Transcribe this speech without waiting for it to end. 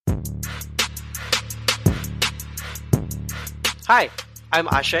Hi, I'm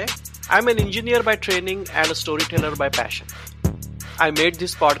Ashay. I'm an engineer by training and a storyteller by passion. I made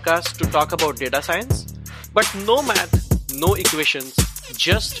this podcast to talk about data science, but no math, no equations,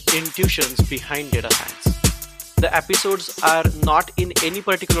 just intuitions behind data science. The episodes are not in any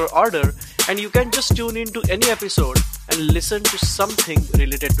particular order, and you can just tune into any episode and listen to something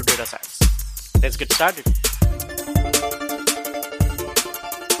related to data science. Let's get started.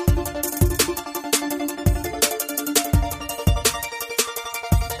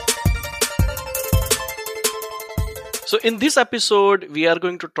 So in this episode, we are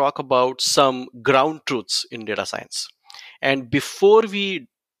going to talk about some ground truths in data science. And before we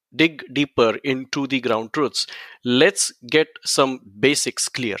dig deeper into the ground truths, let's get some basics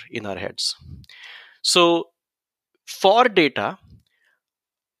clear in our heads. So for data,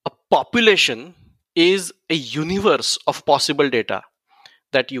 a population is a universe of possible data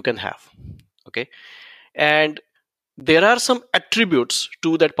that you can have. Okay. And there are some attributes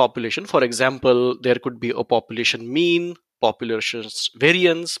to that population. For example, there could be a population mean, population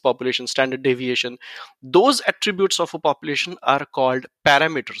variance, population standard deviation. Those attributes of a population are called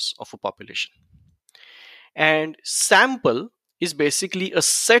parameters of a population. And sample is basically a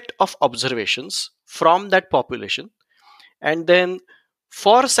set of observations from that population. And then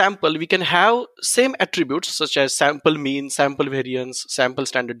for sample, we can have same attributes such as sample mean, sample variance, sample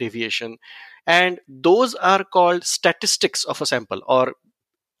standard deviation, and those are called statistics of a sample. Or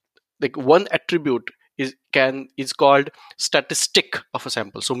like one attribute is called statistic of a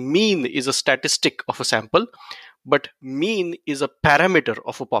sample. So mean is a statistic of a sample, but mean is a parameter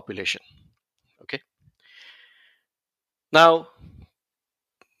of a population. Okay. Now,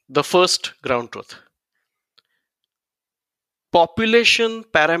 the first ground truth. Population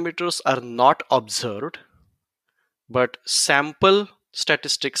parameters are not observed, but sample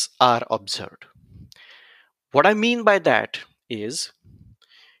statistics are observed. What I mean by that is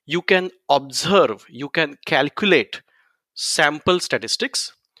you can observe, you can calculate sample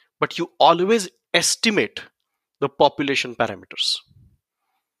statistics, but you always estimate the population parameters.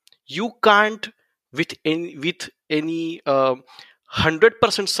 You can't with any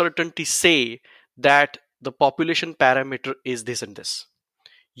 100% certainty say that the population parameter is this and this.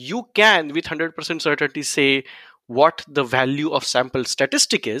 You can with 100% certainty say what the value of sample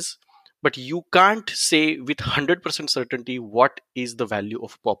statistic is, but you can't say with 100% certainty what is the value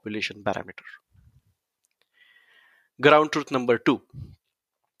of population parameter. Ground truth number 2.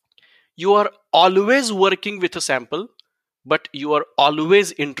 You are always working with a sample, but you are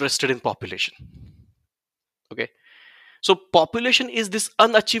always interested in population. Okay. So population is this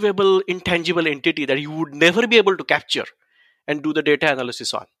unachievable, intangible entity that you would never be able to capture and do the data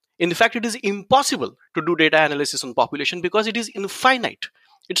analysis on. In fact, it is impossible to do data analysis on population because it is infinite.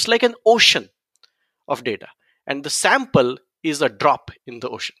 It's like an ocean of data, and the sample is a drop in the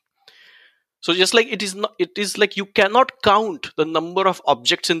ocean. So just like it is like you cannot count the number of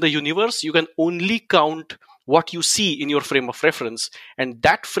objects in the universe. You can only count what you see in your frame of reference, and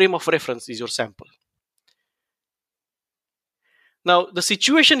that frame of reference is your sample. Now, the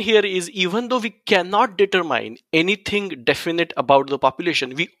situation here is even though we cannot determine anything definite about the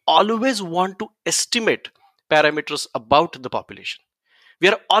population, we always want to estimate parameters about the population. We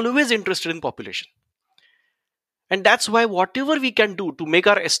are always interested in population. And that's why whatever we can do to make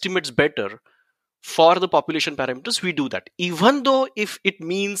our estimates better for the population parameters, we do that. Even though if it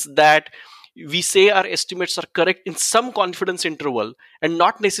means that we say our estimates are correct in some confidence interval and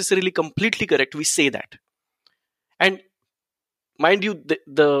not necessarily completely correct, we say that. And mind you,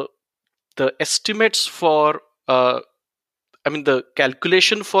 the estimates for the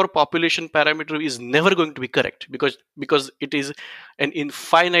calculation for population parameter is never going to be correct because it is an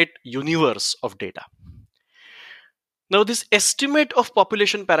infinite universe of data. Now, this estimate of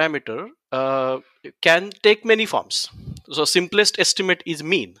population parameter can take many forms. So simplest estimate is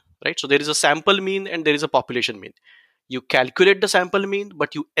mean, right? So there is a sample mean and there is a population mean. You calculate the sample mean,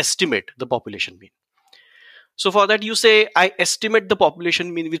 but you estimate the population mean. So for that, you say, I estimate the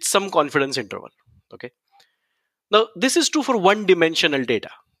population mean with some confidence interval. Okay. Now, this is true for one-dimensional data,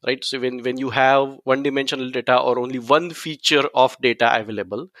 right? So when you have one-dimensional data or only one feature of data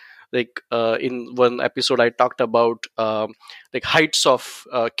available, like in one episode, I talked about like heights of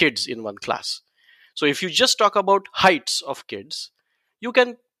kids in one class. So if you just talk about heights of kids, you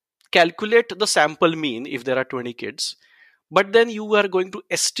can calculate the sample mean if there are 20 kids. But then you are going to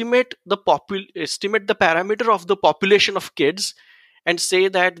estimate the parameter of the population of kids and say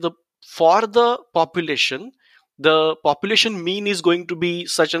that for the population mean is going to be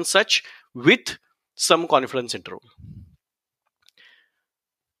such and such with some confidence interval.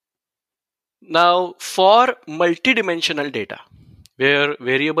 Now, for multidimensional data, where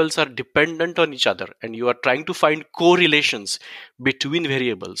variables are dependent on each other and you are trying to find correlations between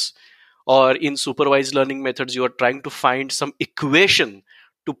variables, or in supervised learning methods you are trying to find some equation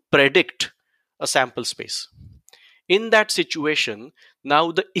to predict a sample space. In that situation,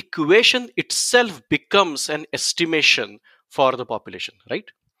 now the equation itself becomes an estimation for the population, right?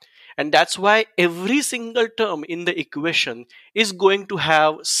 And that's why every single term in the equation is going to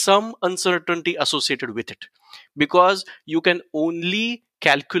have some uncertainty associated with it, because you can only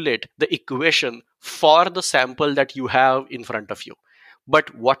calculate the equation for the sample that you have in front of you.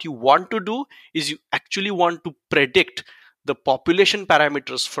 But what you want to do is you actually want to predict the population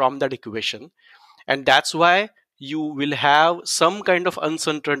parameters from that equation. And that's why you will have some kind of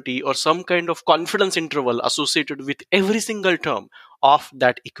uncertainty or some kind of confidence interval associated with every single term of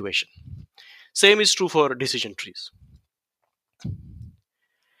that equation. Same is true for decision trees.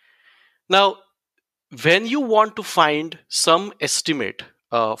 Now, when you want to find some estimate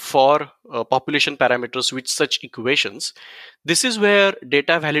for population parameters with such equations, this is where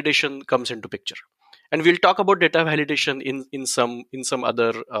data validation comes into picture. And we'll talk about data validation in some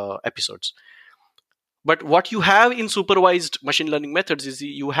other episodes. But what you have in supervised machine learning methods is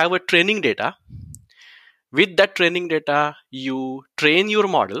you have a training data. With that training data, you train your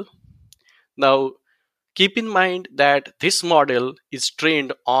model. Now, keep in mind that this model is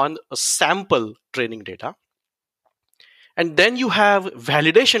trained on a sample training data. And then you have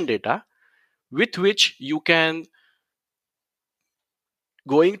validation data with which you can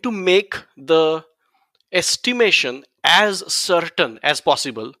going to make the estimation as certain as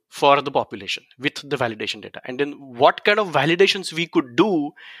possible for the population with the validation data. And then what kind of validations we could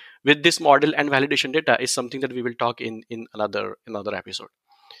do with this model and validation data is something that we will talk in another episode.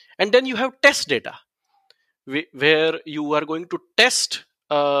 And then you have test data, where you are going to test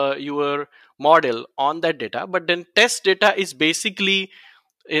your model on that data. But then test data is basically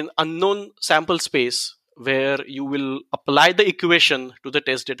an unknown sample space where you will apply the equation to the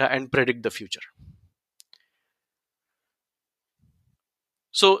test data and predict the future.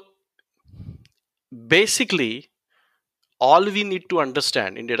 So basically, all we need to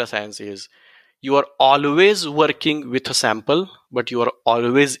understand in data science is you are always working with a sample, but you are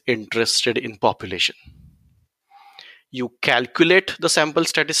always interested in population. You calculate the sample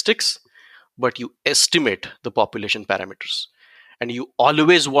statistics, but you estimate the population parameters. And you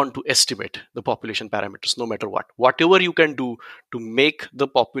always want to estimate the population parameters no matter what. Whatever you can do to make the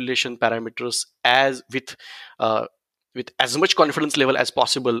population parameters as with as much confidence level as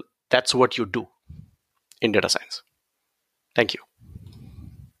possible, that's what you do in data science. Thank you.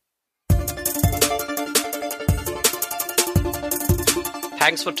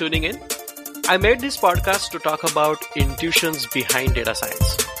 Thanks for tuning in. I made this podcast to talk about intuitions behind data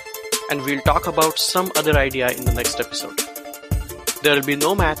science. And we'll talk about some other idea in the next episode. There will be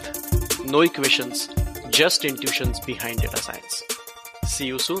no math, no equations, just intuitions behind data science. See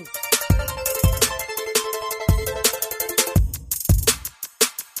you soon.